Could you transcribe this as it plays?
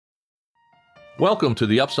Welcome to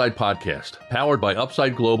the Upside Podcast, powered by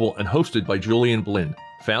Upside Global and hosted by Julian Blinn,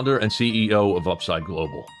 founder and CEO of Upside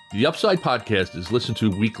Global. The Upside Podcast is listened to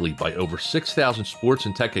weekly by over 6,000 sports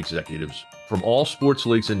and tech executives from all sports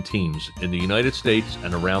leagues and teams in the United States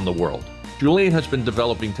and around the world. Julian has been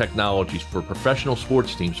developing technologies for professional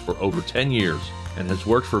sports teams for over 10 years and has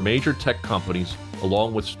worked for major tech companies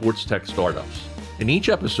along with sports tech startups. In each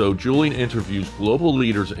episode, Julian interviews global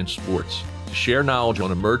leaders in sports to share knowledge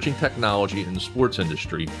on emerging technology in the sports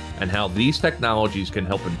industry and how these technologies can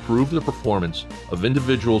help improve the performance of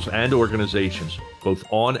individuals and organizations, both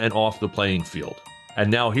on and off the playing field.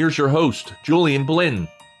 And now here's your host, Julian Blinn.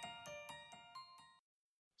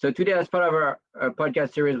 So today, as part of our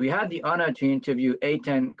podcast series, we had the honor to interview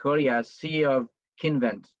Kollias, CEO of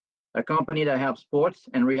KINVENT, a company that helps sports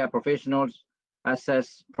and rehab professionals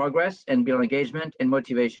assess progress and build engagement and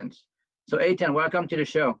motivations. So Athan, welcome to the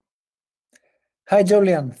show. Hi,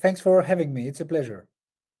 Julian. Thanks for having me. It's a pleasure.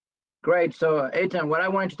 Great. So Athan, what I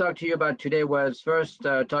wanted to talk to you about today was first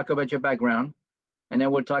talk about your background, and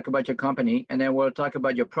then we'll talk about your company, and then we'll talk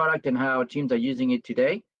about your product and how teams are using it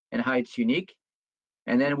today and how it's unique.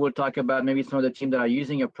 And then we'll talk about maybe some of the teams that are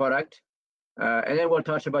using your product. And then we'll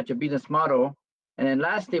touch about your business model. And then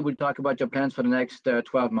lastly, we'll talk about your plans for the next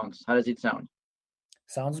 12 months. How does it sound?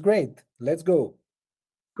 Sounds great. Let's go.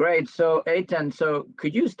 Great. So Athan,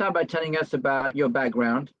 could you start by telling us about your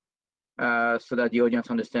background so that the audience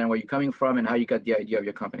understand where you're coming from and how you got the idea of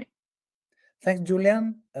your company? Thanks,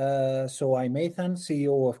 Julian. So I'm Athan,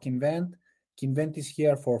 CEO of KINVENT. KINVENT is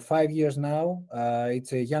here for 5 years now.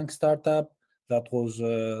 It's a young startup that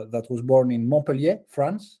was born in Montpellier,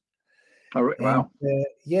 France. Oh, wow. And,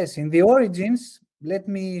 yes, in the origins, let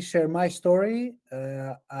me share my story.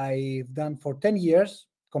 I've done for 10 years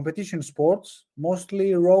competition sports,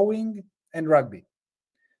 mostly rowing and rugby.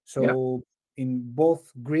 So in both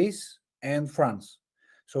Greece and France.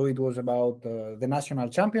 So it was about the national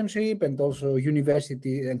championship and also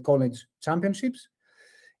university and college championships.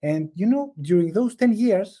 And, during those 10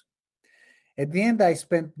 years, at the end, I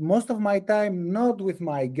spent most of my time not with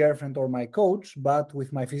my girlfriend or my coach, but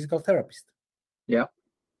with my physical therapist. Yeah.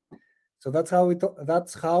 So that's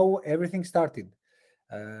how everything started.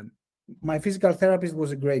 My physical therapist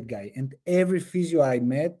was a great guy, and every physio I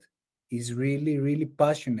met is really, really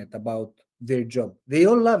passionate about their job. They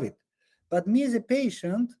all love it. But me as a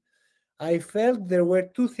patient, I felt there were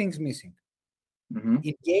two things missing.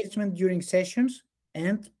 Engagement during sessions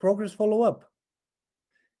and progress follow-up.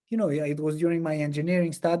 It was during my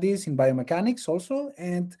engineering studies in biomechanics also,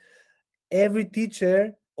 and every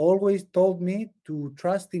teacher always told me to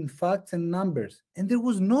trust in facts and numbers, and there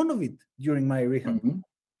was none of it during my rehab.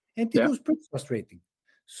 And it was pretty frustrating.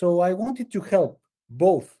 So I wanted to help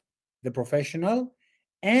both the professional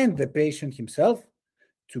and the patient himself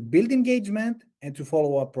to build engagement and to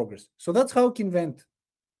follow up progress. So that's how KINVENT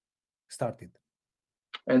started.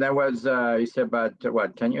 And that was, you said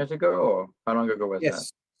about, 10 years ago, or how long ago was that?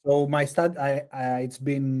 Yes. So my study, it's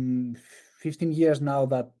been 15 years now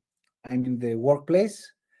that I'm in the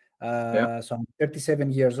workplace. So I'm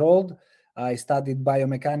 37 years old. I studied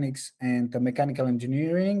biomechanics and mechanical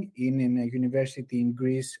engineering in a university in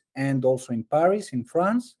Greece and also in Paris, in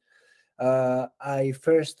France. I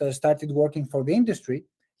first started working for the industry.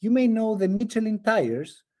 You may know the Michelin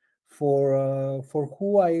tires for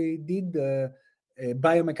who I did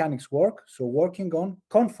biomechanics work. So working on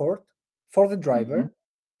comfort for the driver,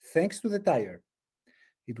 thanks to the tire.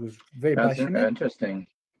 It was very passionate. Interesting.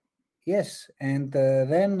 Yes, and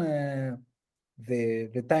then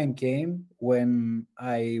the time came when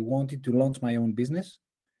I wanted to launch my own business,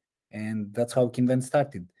 and that's how KINVENT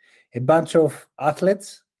started. A bunch of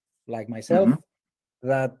athletes like myself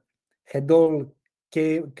that had all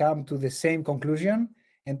come to the same conclusion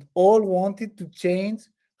and all wanted to change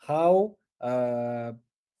how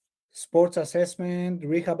sports assessment,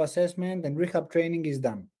 rehab assessment, and rehab training is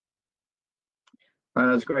done.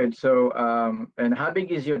 That's great. So, and how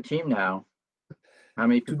big is your team now? How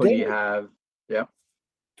many people do you have? Yeah.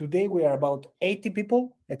 Today we are about 80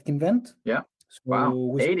 people at KINVENT. Yeah. So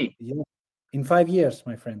wow. 80. In 5 years,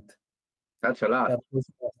 my friend. That's a lot.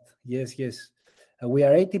 Yes. We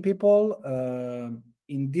are 80 people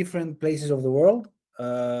in different places of the world.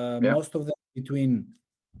 Most of them between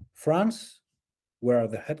France, where are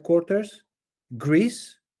the headquarters,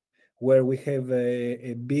 Greece, where we have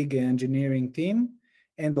a big engineering team,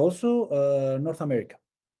 and also North America.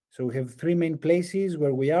 So we have 3 main places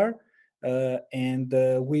where we are. And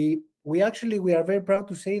we are very proud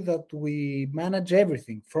to say that we manage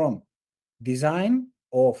everything from design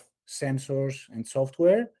of sensors and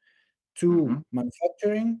software to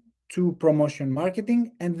manufacturing to promotion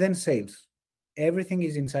marketing and then sales. everything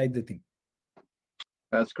is inside the team.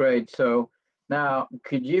 That's great. So now,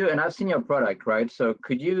 could you, and I've seen your product, right? So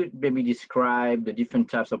could you maybe describe the different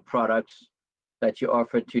types of products that you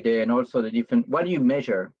offer today, and also the different, what do you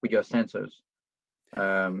measure with your sensors?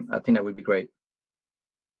 I think that would be great.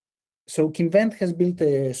 So KINVENT has built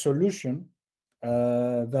a solution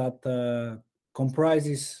that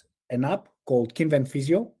comprises an app called KINVENT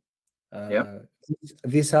Physio.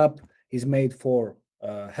 This app is made for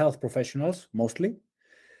health professionals mostly,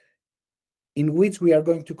 in which we are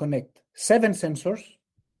going to connect 7 sensors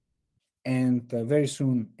and very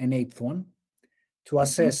soon an 8th one to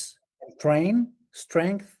assess and train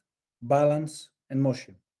strength, balance, and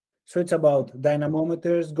motion. So it's about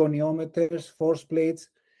dynamometers, goniometers, force plates,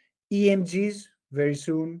 EMGs very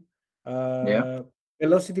soon,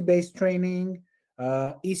 velocity-based training,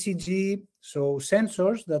 ECG, so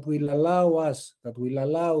sensors that will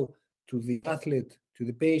allow to the athlete, to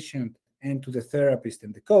the patient, and to the therapist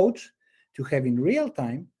and the coach to have in real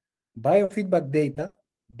time biofeedback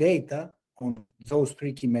data on those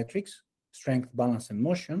 3 key metrics, strength, balance, and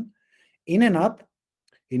motion, in an app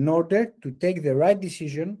in order to take the right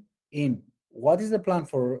decision in what is the plan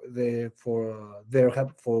for the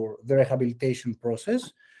rehabilitation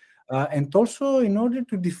process, and also in order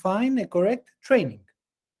to define a correct training.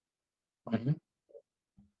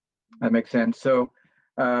 That makes sense. So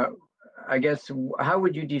I guess, how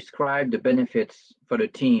would you describe the benefits for the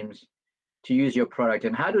teams to use your product,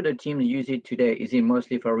 and how do the teams use it today? Is it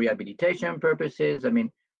mostly for rehabilitation purposes? I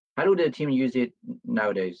mean, how do the team use it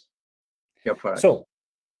nowadays, your product? So,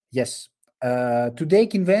 yes. Today,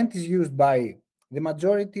 KINVENT is used by the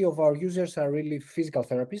majority of our users are really physical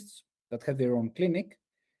therapists that have their own clinic,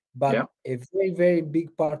 but a very, very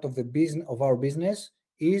big part of the business of our business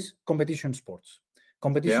is competition sports.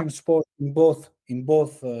 Competition sports in both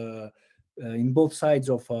sides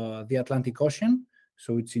of the Atlantic Ocean.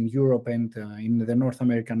 So it's in Europe and in the North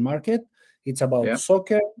American market. It's about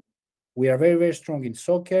soccer. We are very, very strong in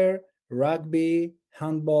soccer, rugby,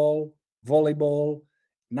 handball, volleyball,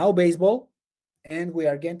 now baseball, and we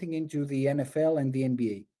are getting into the NFL and the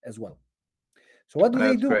NBA as well. So what do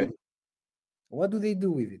they do? What do they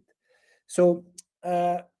do with it? So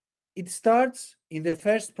it starts in the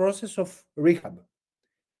first process of rehab.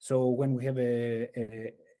 So when we have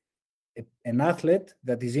an athlete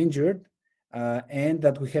that is injured and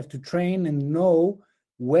that we have to train and know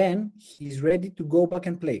when he's ready to go back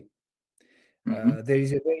and play. There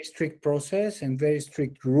is a very strict process and very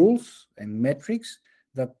strict rules and metrics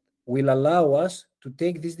that will allow us to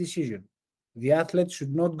take this decision. The athlete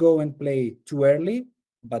should not go and play too early,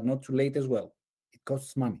 but not too late as well. It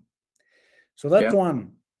costs money. So that's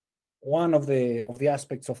one of the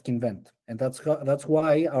aspects of KINVENT, and that's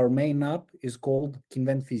why our main app is called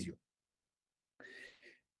KINVENT Physio.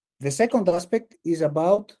 The second aspect is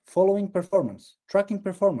about following performance, tracking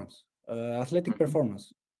performance, athletic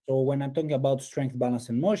performance. So when I'm talking about strength, balance,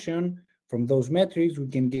 and motion, from those metrics, we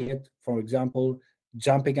can get, for example,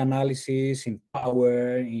 jumping analysis in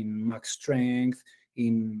power, in max strength,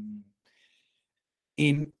 in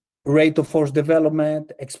rate of force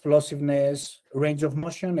development, explosiveness, range of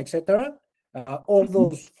motion, etc. All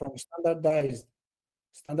those from standardized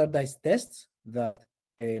tests that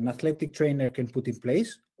an athletic trainer can put in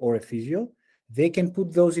place, or a physio. They can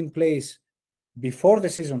put those in place before the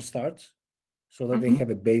season starts so that they have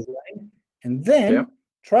a baseline, and then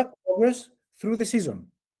track progress through the season.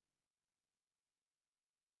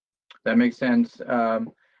 That makes sense.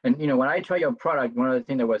 And when I try your product, one of the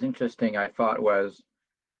things that was interesting, I thought, was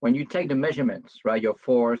when you take the measurements, right, your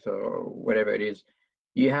force or whatever it is,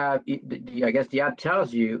 you have, I guess the app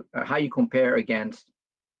tells you how you compare against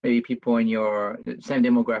maybe people in your same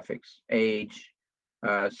demographics, age.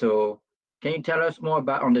 So can you tell us more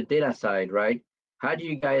about on the data side, right? How do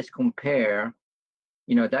you guys compare,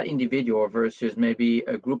 that individual versus maybe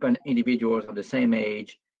a group of individuals of the same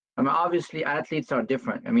age? I mean, obviously athletes are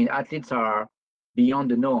different. I mean, athletes are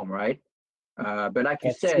beyond the norm, right? But like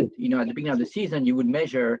you said, at the beginning of the season, you would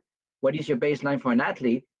measure what is your baseline for an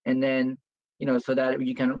athlete, and then, so that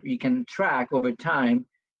you can track over time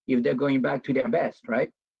if they're going back to their best,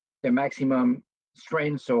 right? Their maximum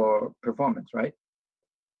strengths or performance, right?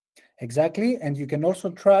 Exactly. And you can also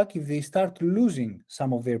track if they start losing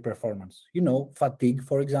some of their performance, fatigue,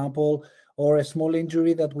 for example, or a small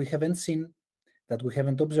injury that we haven't seen, that we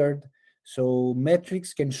haven't observed. So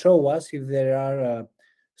metrics can show us if there are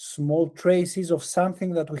small traces of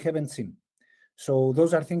something that we haven't seen. So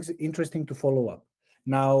those are things interesting to follow up.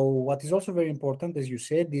 Now, what is also very important, as you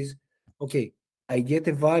said, is, okay, I get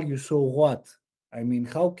a value, so what? I mean,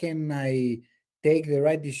 how can I take the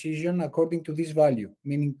right decision according to this value?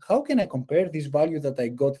 Meaning, how can I compare this value that I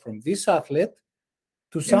got from this athlete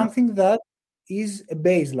to something that is a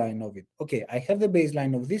baseline of it? Okay, I have the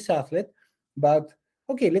baseline of this athlete, but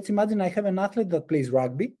okay, let's imagine I have an athlete that plays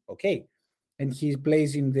rugby, okay, and he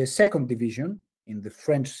plays in the second division, in the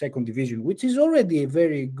French second division, which is already a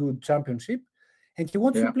very good championship, and he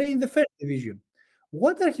wants to play in the first division.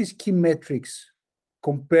 What are his key metrics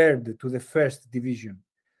compared to the first division?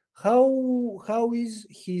 How is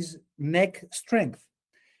his neck strength?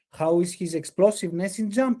 How is his explosiveness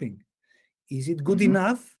in jumping? Is it good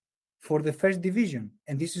enough for the first division?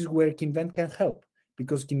 And this is where KINVENT can help,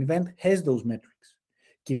 because KINVENT has those metrics.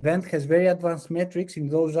 KINVENT has very advanced metrics in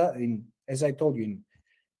those, as I told you, in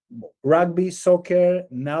rugby, soccer,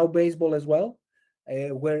 now baseball as well,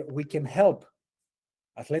 where we can help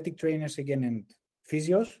athletic trainers again and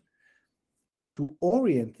physios to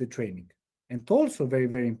orient the training. And also very,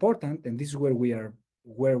 very important, and this is where we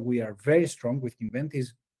are very strong with KINVENT,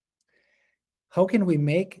 is how can we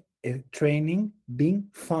make a training being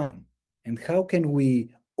fun, and how can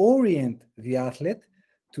we orient the athlete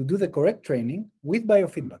to do the correct training with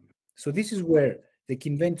biofeedback. So this is where the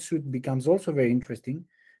KINVENT suite becomes also very interesting,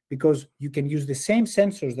 because you can use the same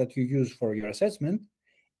sensors that you use for your assessment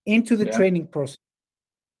into the training process.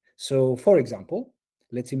 So for example,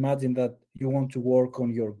 let's imagine that you want to work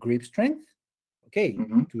on your grip strength, okay,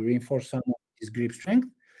 to reinforce some of his grip strength.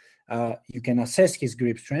 You can assess his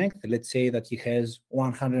grip strength. Let's say that he has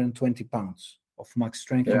 120 pounds of max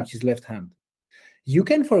strength in his left hand. You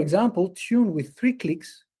can, for example, tune with 3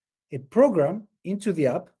 clicks a program into the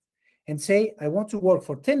app and say, I want to work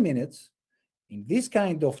for 10 minutes in this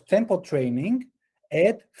kind of tempo training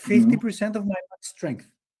at 50% of my max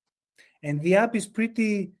strength. And the app is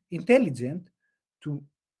pretty intelligent to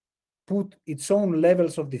put its own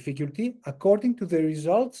levels of difficulty according to the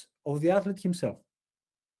results of the athlete himself.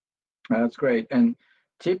 That's great. And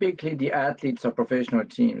typically the athletes are professional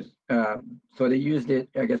teams. So they used it,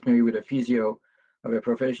 I guess, maybe with a physio of a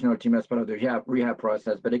professional team as part of the rehab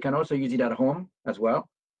process, but they can also use it at home as well,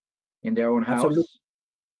 in their own house. Absolutely.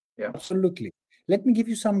 Absolutely. Let me give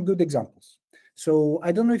you some good examples. So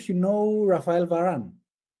I don't know if you know Rafael Varane.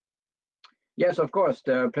 Yes, of course,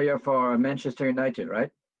 the player for Manchester United,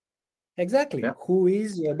 right? Exactly. Who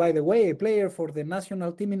is, by the way, a player for the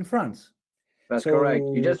national team in France. That's correct.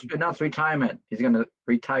 He just announced retirement. He's going to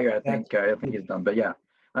retire, I think. I think he's done. But yeah,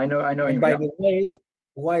 I know. And him. By the way,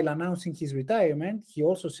 while announcing his retirement, he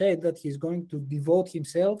also said that he's going to devote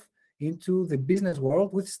himself into the business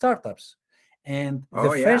world with startups. And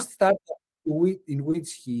the first startup in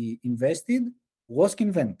which he invested was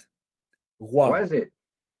KINVENT. Wow. Was it?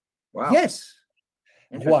 Wow. Yes.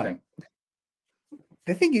 Interesting. Why?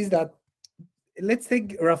 The thing is that, let's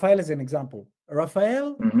take Rafael as an example.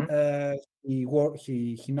 Rafael, he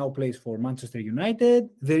now plays for Manchester United.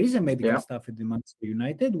 There is a medical staff at the Manchester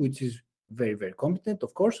United, which is very, very competent,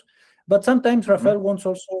 of course. But sometimes Rafael wants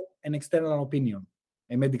also an external opinion,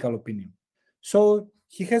 a medical opinion. So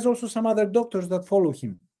he has also some other doctors that follow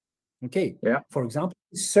him. Okay. Yeah. For example,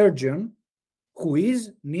 a surgeon who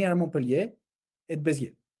is near Montpellier at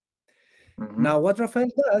Béziers. Now, what Rafael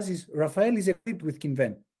does is Rafael is equipped with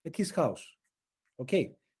KINVENT at his house.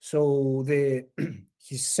 Okay. So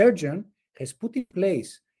his surgeon has put in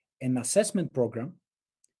place an assessment program.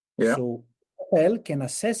 Yeah. So Rafael can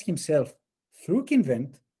assess himself through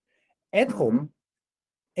KINVENT at home.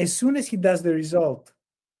 As soon as he does the result,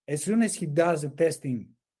 as soon as he does the testing,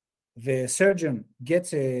 the surgeon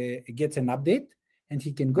gets an update, and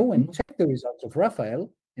he can go and check the results of Rafael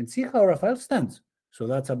and see how Rafael stands. So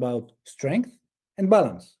that's about strength and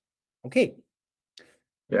balance. Okay.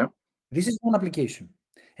 Yeah. This is one application.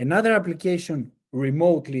 Another application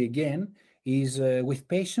remotely again is with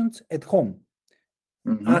patients at home.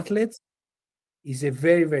 Athletes is a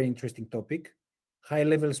very, very interesting topic.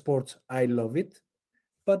 High-level sports, I love it.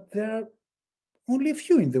 But there are only a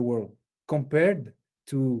few in the world compared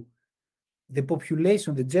to the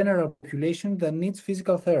population, the general population that needs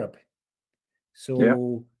physical therapy.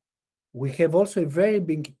 So we have also a very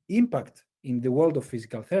big impact in the world of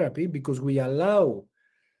physical therapy, because we allow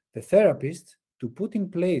the therapist to put in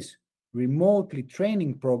place remotely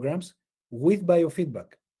training programs with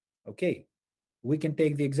biofeedback. Okay, we can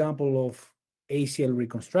take the example of ACL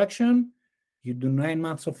reconstruction. You do 9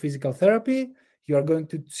 months of physical therapy. You are going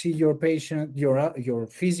to see your patient, your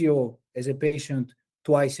physio as a patient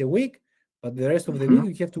twice a week, but the rest of the week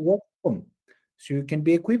you have to work at home. So you can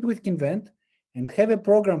be equipped with KINVENT and have a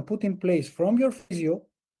program put in place from your physio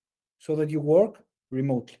so that you work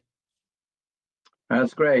remotely.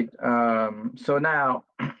 That's great. So now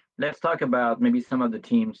let's talk about maybe some of the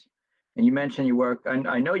teams And you mentioned you work,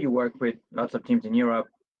 I know you work with lots of teams in Europe,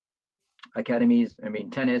 academies, I mean,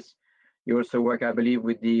 tennis. You also work, I believe,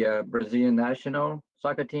 with the Brazilian national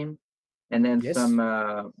soccer team, and then Yes.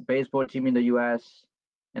 some baseball team in the US,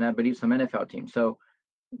 and I believe some NFL teams. So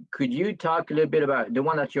could you talk a little bit about the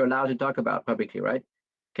one that you're allowed to talk about publicly, right?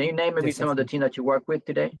 Can you name maybe Yes, some of the absolutely. teams that you work with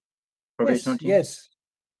today, professional Yes, teams? yes.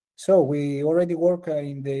 So we already work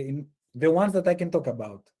in the ones that I can talk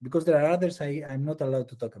about, because there are others I'm not allowed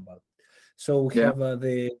to talk about. So we Yeah, have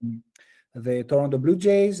the Toronto Blue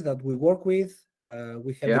Jays that we work with.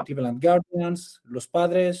 We have the yeah, Cleveland Guardians, Los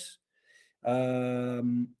Padres,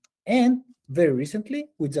 and very recently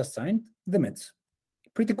we just signed the Mets.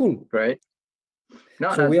 Pretty cool. great. No,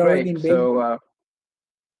 So that's we are already great. in So,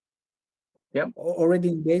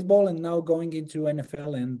 baseball and now going into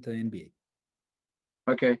NFL and NBA.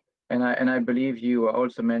 okay. And I believe you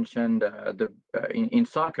also mentioned the in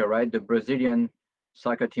soccer, right? The Brazilian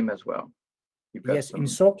soccer team as well. You've got Yes, in some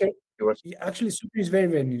soccer, yours. actually, soccer is very,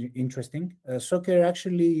 very interesting. Soccer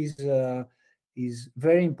actually is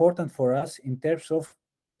very important for us in terms of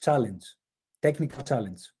challenge, technical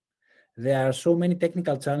challenge. There are so many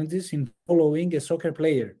technical challenges in following a soccer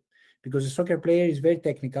player, because a soccer player is very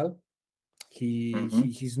technical. Hmm.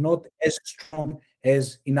 He's not as strong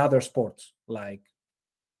as in other sports like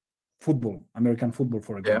football, American football,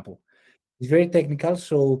 for Yeah, example. It's very technical,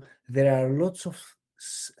 so there are lots of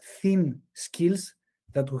thin skills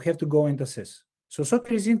that we have to go and assess. So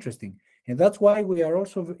soccer is interesting, and that's why we are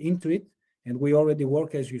also into it. And we already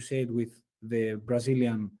work, as you said, with the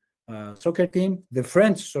Brazilian soccer team, the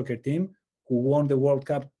French soccer team, who won the World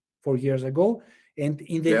Cup 4 years ago, and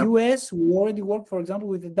in the yeah. US, we already work, for example,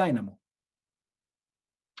 with the Dynamo,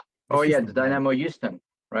 the Oh, yeah, the Houston Dynamo. Dynamo Houston,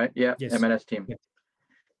 right? Yeah, Yes, MLS team. yes,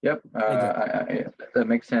 Yep, exactly. that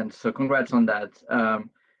makes sense. So congrats on that.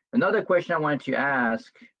 Another question I wanted to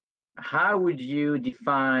ask, how would you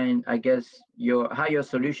define, I guess, how your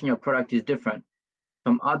solution, your product is different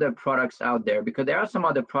from other products out there? Because there are some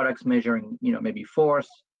other products measuring, maybe force,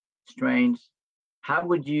 strength. How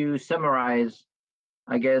would you summarize,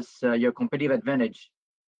 I guess, your competitive advantage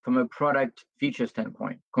from a product feature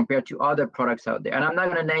standpoint compared to other products out there? And I'm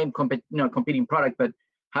not going to name competing product, but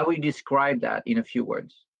how would you describe that in a few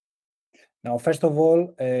words? Now, first of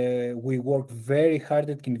all, we work very hard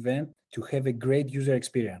at KINVENT to have a great user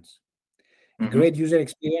experience. A Hmm. great user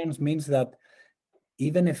experience means that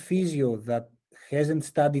even a physio that hasn't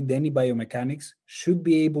studied any biomechanics should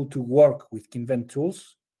be able to work with KINVENT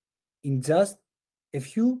tools in just a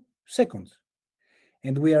few seconds.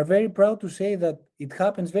 And we are very proud to say that it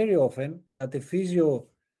happens very often that a physio,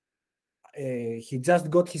 he just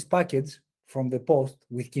got his package from the post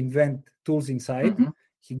with KINVENT tools inside. Hmm.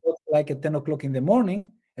 He got like at 10 o'clock in the morning.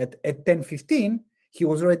 At 10:15, he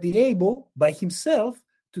was already able by himself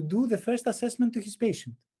to do the first assessment to his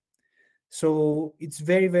patient. So it's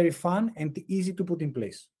very, very fun and easy to put in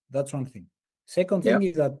place. That's one thing. Second Yeah. thing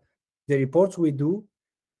is that the reports we do,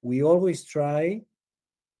 we always try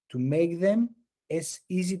to make them as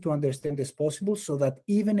easy to understand as possible so that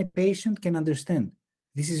even a patient can understand.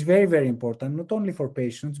 This is very, very important, not only for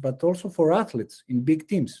patients, but also for athletes in big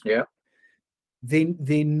teams. Yeah.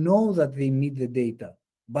 They know that they need the data,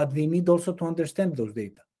 but they need also to understand those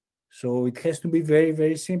data. So it has to be very,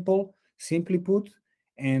 very simple, simply put.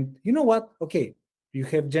 And you know what? Okay, you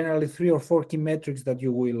have generally 3 or 4 key metrics that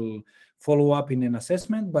you will follow up in an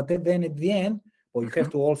assessment, but then at the end, or you have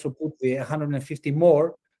Hmm. to also put the 150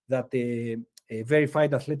 more that a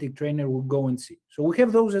verified athletic trainer will go and see. So we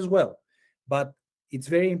have those as well. But it's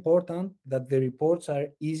very important that the reports are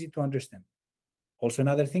easy to understand. Also,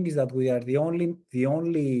 another thing is that we are the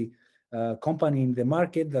only company in the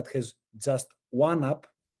market that has just one app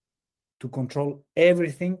to control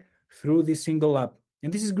everything through this single app.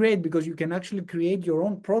 And this is great because you can actually create your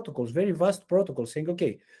own protocols, very vast protocols, saying,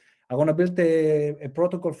 okay, I want to build a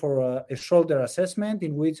protocol for a shoulder assessment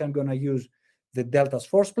in which I'm going to use the deltas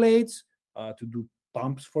force plates to do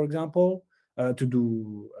pumps, for example, to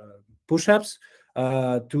do push-ups.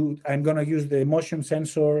 I'm going to use the motion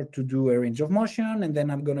sensor to do a range of motion, and then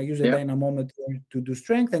I'm going to use a Yeah. dynamometer to do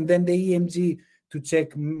strength, and then the EMG to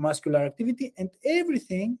check muscular activity, and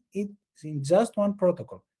everything is in just one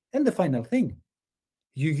protocol. And the final thing,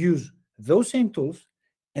 you use those same tools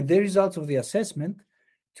and the results of the assessment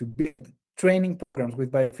to build training programs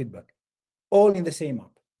with biofeedback, all in the same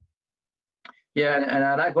app. Yeah, and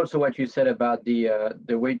I like also what you said about the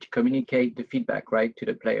way to communicate the feedback, right, to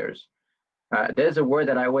the players. There's a word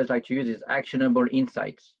that I always like to use is actionable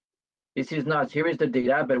insights. This is not, here is the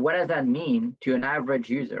data, but what does that mean to an average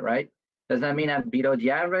user, right? Does that mean I'm below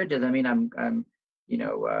the average? Does that mean I'm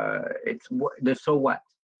it's the so what,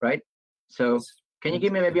 right? So can you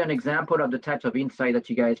give me maybe an example of the types of insight that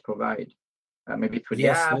you guys provide? Maybe through the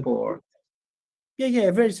app or? Yeah,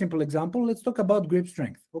 a very simple example. Let's talk about grip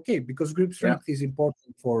strength. Okay, because grip strength is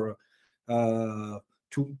important for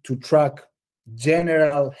to track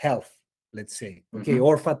general health, let's say. Okay,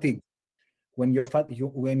 or fatigue. When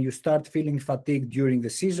you start feeling fatigue during the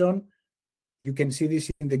season, you can see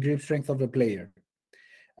this in the grip strength of the player.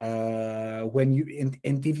 When you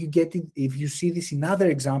and if you see this in other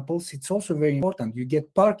examples, it's also very important. You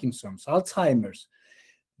get Parkinson's, Alzheimer's.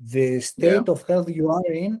 The state of health you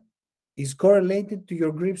are in is correlated to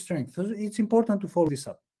your grip strength. So it's important to follow this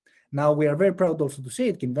up. Now, we are very proud also to say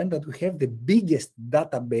at KINVENT that we have the biggest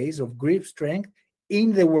database of grip strength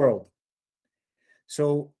in the world.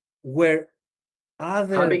 So where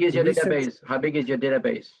other How big is your database? How big is your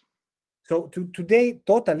database? So today,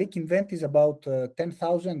 totally, KINVENT is about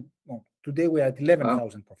 10,000. No, today we are at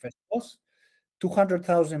 11,000 professionals,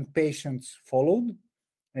 200,000 patients followed,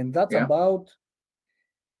 and that's about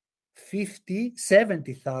 50 to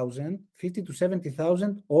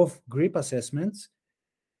 70,000 of grip assessments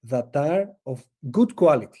that are of good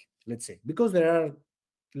quality, let's say, because there are,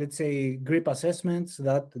 let's say, grip assessments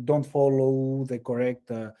that don't follow the correct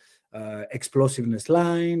explosiveness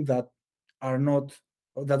line, that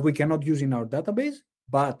we cannot use in our database,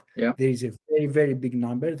 but there is a very, very big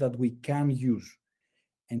number that we can use.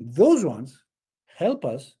 And those ones help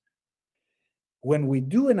us when we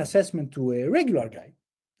do an assessment to a regular guy,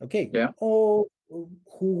 or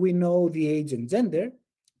who we know the age and gender,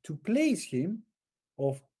 to place him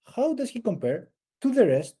of how does he compare to the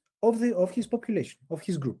rest of his population, of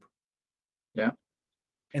his group.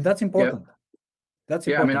 And that's important. That's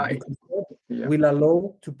important because will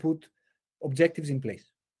allow to put objectives in place.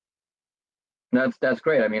 That's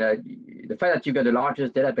great. I mean, the fact that you got the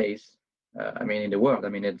largest database, in the world. I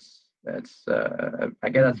mean, I guess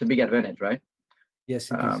that's a big advantage, right? Yes,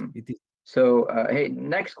 it is. So, hey,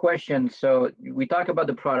 next question. So we talk about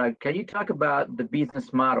the product. Can you talk about the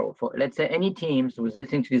business model for, let's say, any teams who's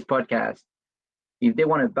listening to this podcast? If they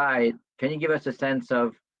want to buy it, can you give us a sense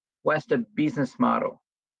of what's the business model?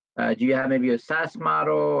 Do you have maybe a SaaS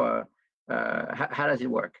model? Or, how does it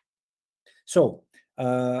work? So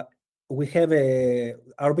we have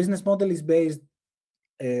our business model is based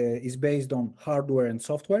on hardware and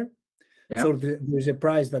software. So there's a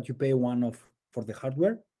price that you pay one-off for the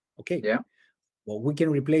hardware. Okay. Well, we can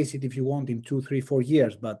replace it if you want in 2, 3, 4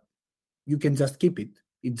 years, but you can just keep it.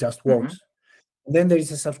 It just works. Then there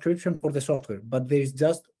is a subscription for the software, but there is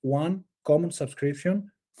just one common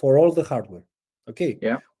subscription for all the hardware. Okay.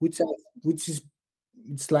 Which is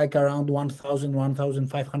it's like around $1,000,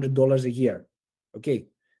 $1,500 a year. Okay.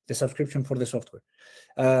 The subscription for the software.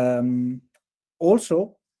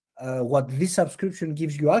 Also, what this subscription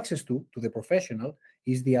gives you access to the professional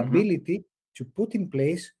is the ability to put in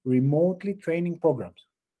place remotely training programs.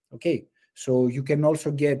 Okay, so you can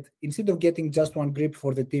also get, instead of getting just one grip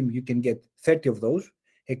for the team, you can get 30 of those,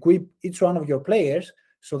 equip each one of your players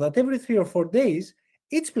so that every 3 or 4 days,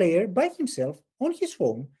 each player by himself on his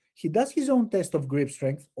phone, he does his own test of grip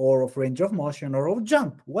strength or of range of motion or of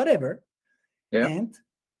jump, whatever. And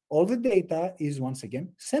all the data is once again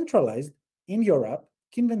centralized in your app,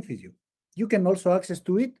 KINVENT Physio. You can also access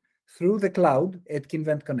to it through the cloud at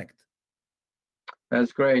KINVENT Connect.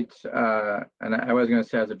 That's great. And I was going to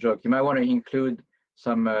say as a joke, you might want to include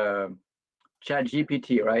some Chat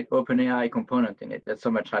GPT, right? OpenAI component in it. There's so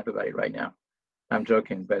much hype about it right now. I'm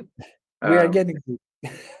joking, but we are getting to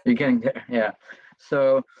it. You're getting there, yeah.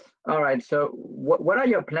 So, all right. So, what are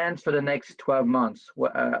your plans for the next 12 months?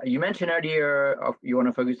 You mentioned earlier you want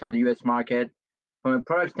to focus on the US market. From a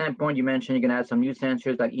product standpoint, you mentioned you're going to add some new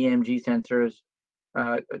sensors like EMG sensors.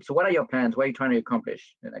 So, what are your plans? What are you trying to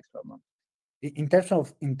accomplish in the next 12 months? In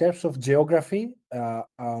terms of geography,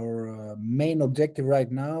 our main objective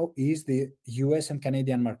right now is the US and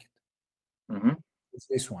Canadian market. It's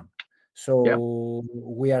this one. So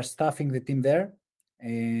we are staffing the team there,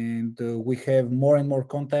 and we have more and more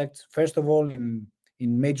contacts. First of all, in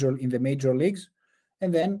the major leagues,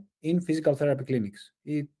 and then in physical therapy clinics.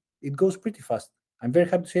 It goes pretty fast. I'm very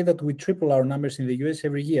happy to say that we triple our numbers in the US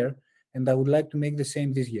every year, and I would like to make the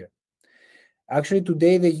same this year. Actually,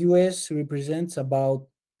 today, the US represents about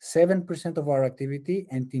 7% of our activity,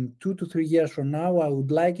 and in 2 to 3 years from now, I would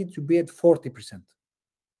like it to be at 40%.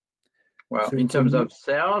 Well, so in terms of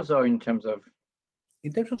sales or in terms of?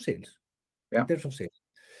 In terms of sales. In terms of sales.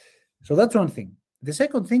 So that's one thing. The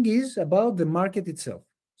second thing is about the market itself.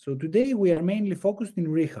 So today, we are mainly focused in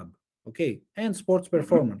rehab, okay, and sports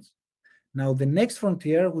performance. Now, the next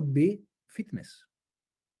frontier would be fitness.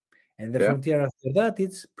 And the frontier after that,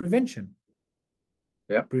 it's prevention.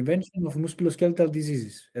 Prevention of musculoskeletal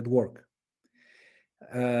diseases at work.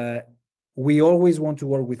 We always want to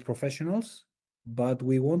work with professionals, but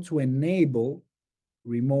we want to enable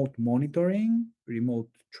remote monitoring, remote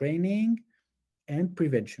training, and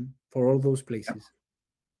prevention for all those places.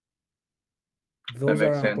 Those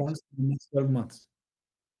are our plans for the next 12 months.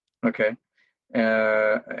 Okay.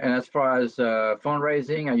 And as far as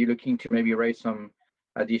fundraising, are you looking to maybe raise some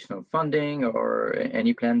additional funding or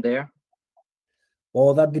any plan there?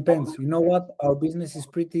 Well, that depends. You know what? Our business is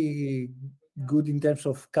pretty good in terms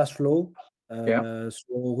of cash flow. So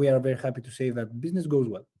we are very happy to say that business goes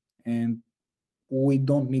well and we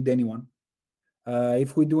don't need anyone.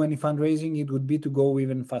 If we do any fundraising, it would be to go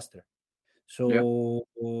even faster. So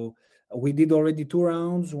we did already 2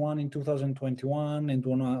 rounds, one in 2021 and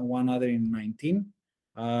one other in 19.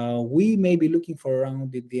 We may be looking for a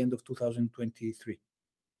round at the end of 2023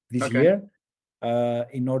 this year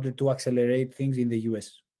in order to accelerate things in the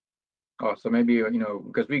US. Oh, so maybe,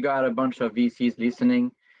 because we got a bunch of VCs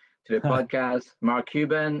listening to the podcast. Mark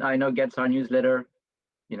Cuban, I know, gets our newsletter,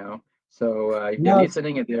 so if they're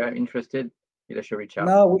listening and they're interested, they should reach out.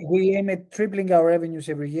 Now we aim at tripling our revenues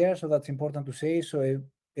every year, so that's important to say. So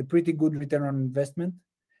a pretty good return on investment,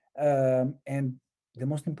 and the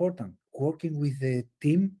most important, working with the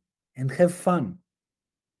team and have fun.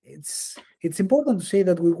 It's important to say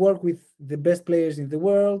that we work with the best players in the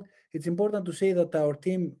world. It's important to say that our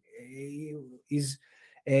team is,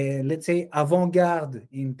 let's say, avant-garde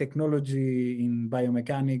in technology, in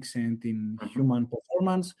biomechanics, and in human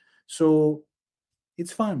performance. So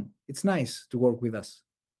it's fun. It's nice to work with us.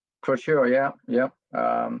 For sure, yeah.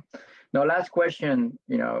 Now, last question,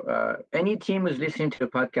 any team who's listening to the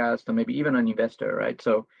podcast, or maybe even an investor, right?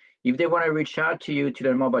 So if they want to reach out to you to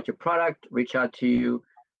learn more about your product, reach out to you,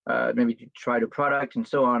 maybe to try the product and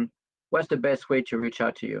so on, what's the best way to reach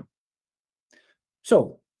out to you?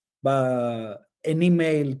 So an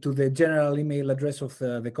email to the general email address of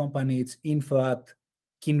the company, it's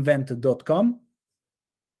info@kinvent.com.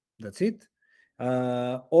 That's it.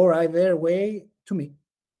 Or either way to me.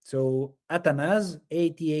 So Athanase,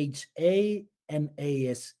 ATHANASE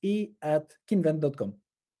 @kinvent.com.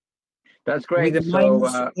 That's great. With a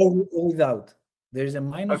minus or without. There is a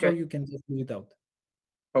minus, or you can just leave it out.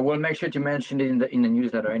 But we'll make sure to mention it in the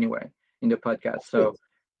newsletter anyway, in the podcast. So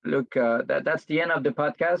look, that's the end of the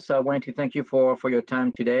podcast. So I wanted to thank you for your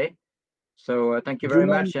time today. So thank you very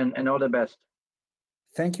much and all the best.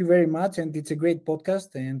 Thank you very much, and it's a great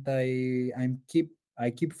podcast, and I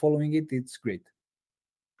keep following it. It's great.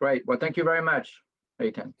 Great. Well, thank you very much,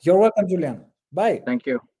 Ethan. You're welcome, Julian. Bye. Thank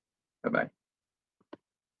you. Bye-bye.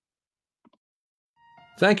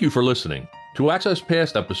 Thank you for listening. To access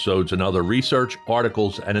past episodes and other research,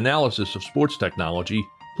 articles, and analysis of sports technology,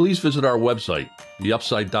 please visit our website,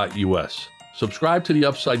 theupside.us. Subscribe to the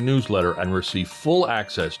Upside newsletter and receive full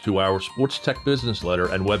access to our sports tech business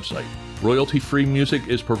letter and website. Royalty-free music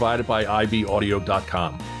is provided by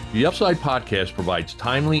ibaudio.com. The Upside podcast provides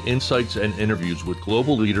timely insights and interviews with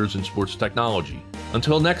global leaders in sports technology.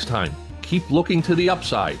 Until next time, keep looking to the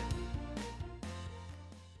upside.